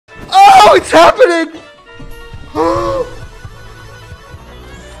Oh, it's happening!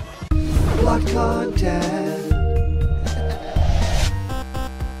 Blood content.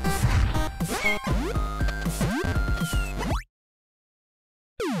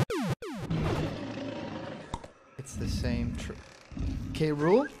 It's the same K.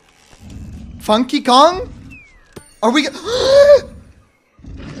 Rool? Funky Kong? Are we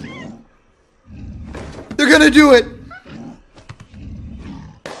They're gonna do it!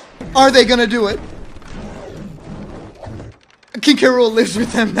 Are they gonna do it? King K. Rool lives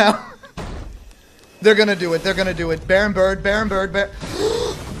with them now. They're gonna do it, they're gonna do it. Baron Bird, Baron Bird, Baron...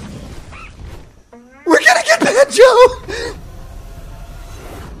 We're gonna get Banjo!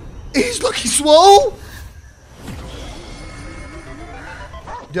 He's looking swole!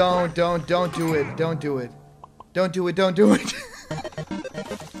 Don't do it, don't do it. Don't do it, don't do it.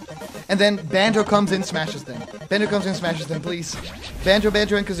 And then Banjo comes in, smashes them. Banjo comes in, smashes them, please. Banjo,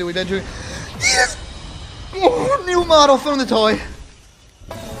 Banjo, and Kazooie, Banjo. Yes! Oh, new model from the toy.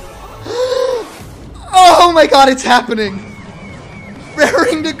 Oh my god, it's happening.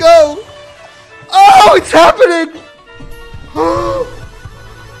 Raring to go. Oh, it's happening.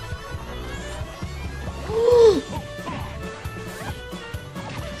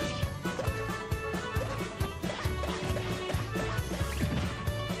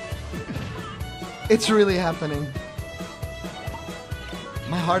 It's really happening.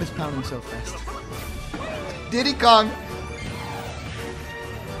 My heart is pounding so fast. Diddy Kong!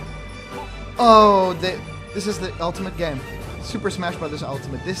 Oh, this is the ultimate game. Super Smash Bros.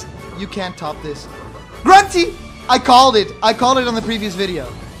 Ultimate. This, you can't top this. Grunty! I called it. I called it on the previous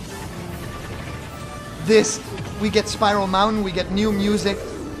video. This, we get Spiral Mountain, we get new music.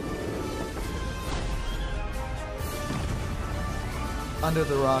 Under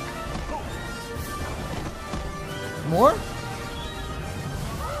the Rock. More?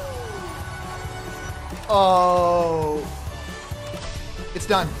 Oh. It's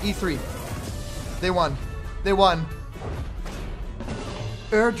done. E3. They won. They won.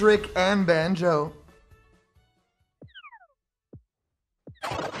 Erdrick and Banjo.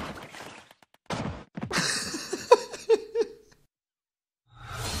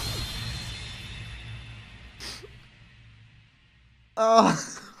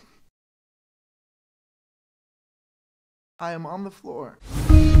 I am on the floor.